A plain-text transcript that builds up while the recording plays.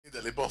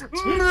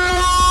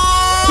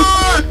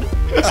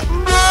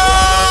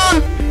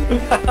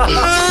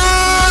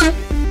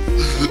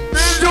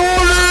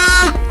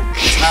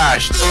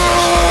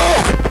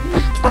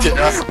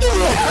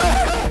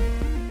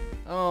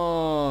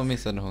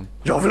Missade hon.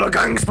 Jag vill ha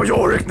gangs på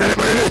Yorick när det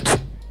är ut.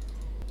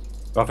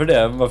 Varför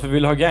det? Varför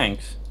vill du ha gangs?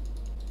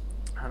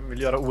 Han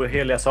vill göra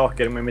oheliga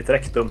saker med mitt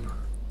rektum.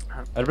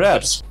 Är du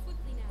beredd?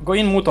 Gå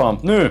in mot honom,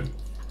 nu!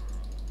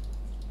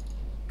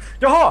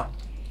 Jaha!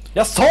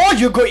 Jag sa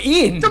ju gå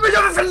in! Ja, men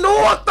jag vill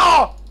förlåt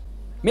då!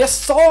 Men jag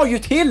sa ju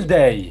till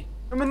dig!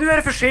 Ja, men nu är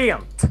det för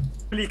sent.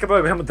 Lika bra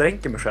att gå hem och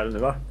dränka mig själv nu,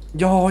 va?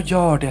 Ja,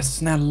 gör det.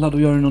 Snälla, då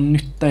gör du någon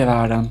nytta i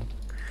världen.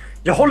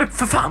 Jag håller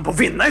för fan på att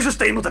vinna i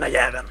system mot den här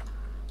jäveln.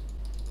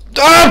 Oj,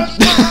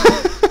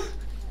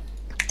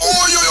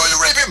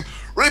 rape him!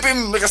 Rape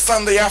him like a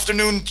Sunday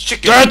afternoon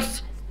chicken!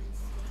 Döds!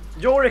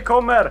 Yorick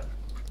kommer!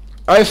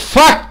 I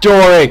fuck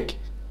Yorick!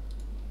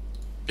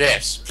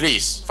 Yes,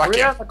 please, fuck him!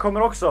 Rihanna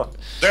kommer också!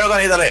 Döda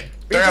Nidali!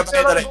 Döda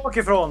Nidali!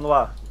 Bakifrån,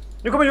 va?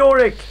 Nu kommer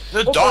Yorick!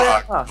 Nu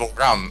dör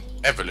våran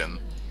Evelyn!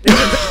 Det är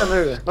inte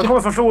nu! De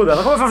kommer från floden,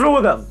 de kommer från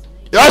floden!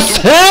 Jag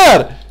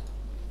ser!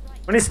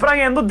 Men ni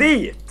sprang ändå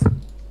dit!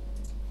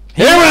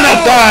 He will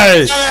not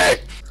die!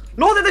 Nej!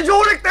 Låt inte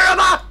Yorick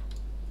döda!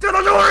 Döda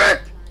Yorick!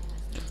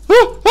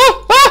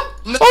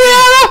 Oh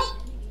yeah!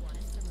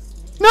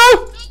 No!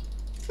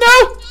 No!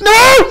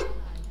 No!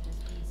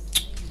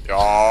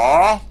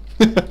 Ja...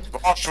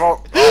 Varsågod...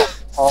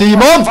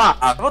 Simon! Fan,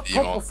 Jag var topp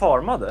Simon. och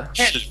farmade.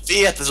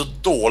 Helvete så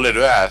dålig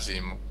du är,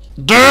 Simon.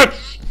 Död!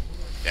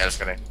 Jag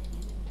älskar dig.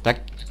 Tack.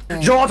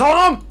 Ja, ta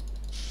honom!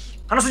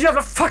 Han är så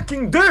jävla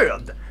fucking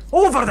död!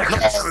 Åh, vad det är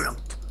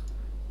skönt!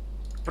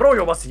 Bra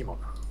jobbat, Simon.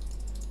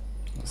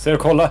 Ser du,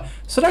 kolla.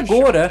 Så där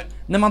går det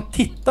när man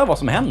tittar vad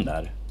som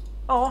händer.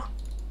 Ja.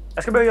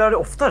 Jag ska börja göra det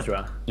oftare, tror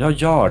jag. Jag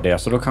gör det,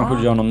 så då kanske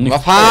du gör någon nytta.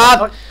 Vad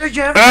fan?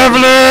 Jävlar.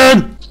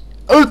 Evelyn!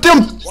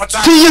 Ultim!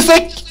 10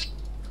 sek!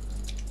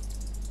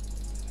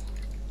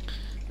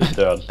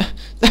 Död.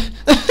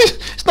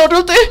 Snart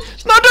ulti!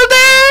 Snart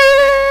ulti!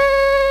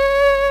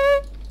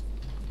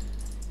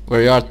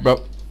 Where you at, bro?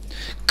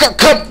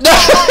 Come!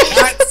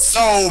 That's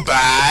so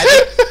bad!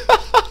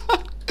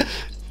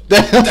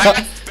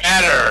 That's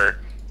better!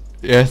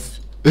 Yes.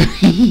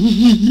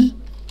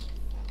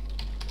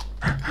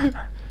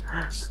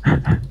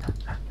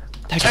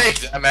 Take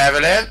them,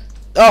 Evelyn!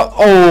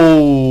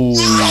 Oh!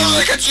 Run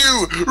like at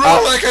you!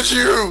 Run like at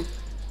you!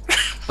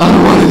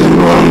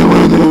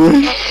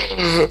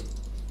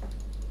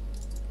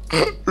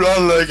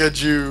 Run like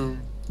at you!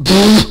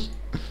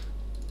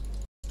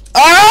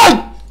 Ah!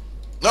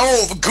 No,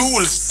 för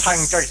ghouls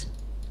tankar!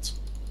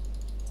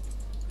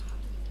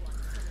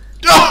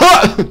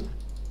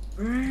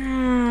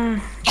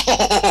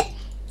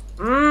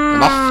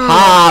 Vad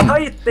fan?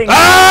 Fighting!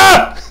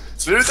 Ah!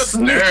 Sluta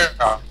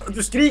snöa!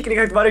 Du skriker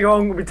lika högt varje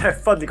gång och blir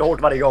träffad lika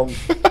hårt varje gång.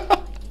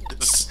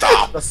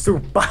 Stop! Jag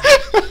sopa.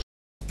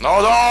 No,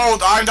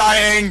 don't! I'm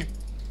dying!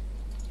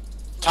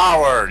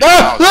 Tower!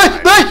 Ah! Nej!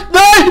 Nej!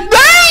 Nej!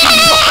 Nej!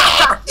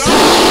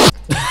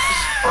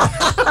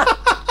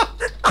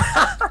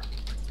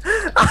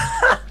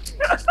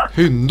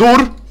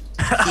 Hundor!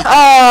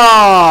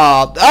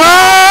 Ah!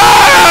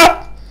 Ah!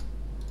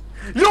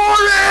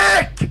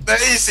 Yorick!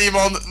 Nej,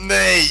 Simon!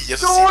 Nej!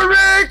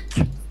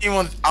 Yorick!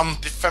 Simon,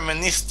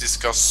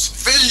 antifeministiska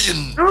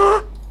svin!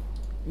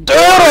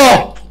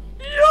 Döda!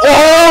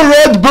 Åh,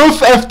 Red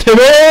Buff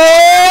FTV!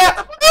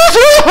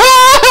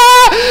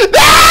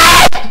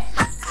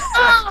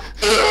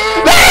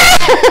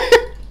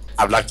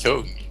 Jävla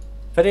kung!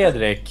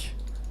 Fredrik.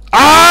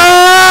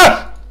 Ah!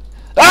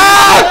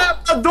 Ah!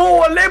 Jävla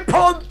dålig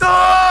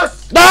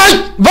Pontus!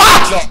 Nej! Va?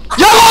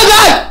 Jag var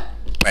där!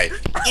 Nej.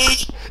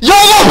 Jag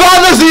var på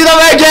andra sidan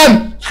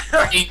väggen!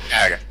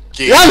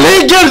 Jag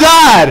ligger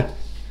där!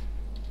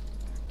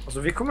 Alltså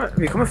vi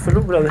kommer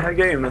förlora det här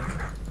gamet.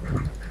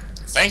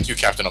 Thank you,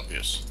 Captain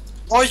Obvious.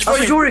 Oj,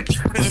 Alltså Yorick!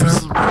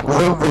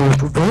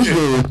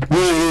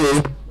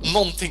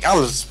 Någonting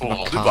alls på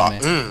honom. Du bara...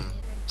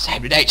 Säg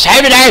mig dig!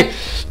 Säg mig dig!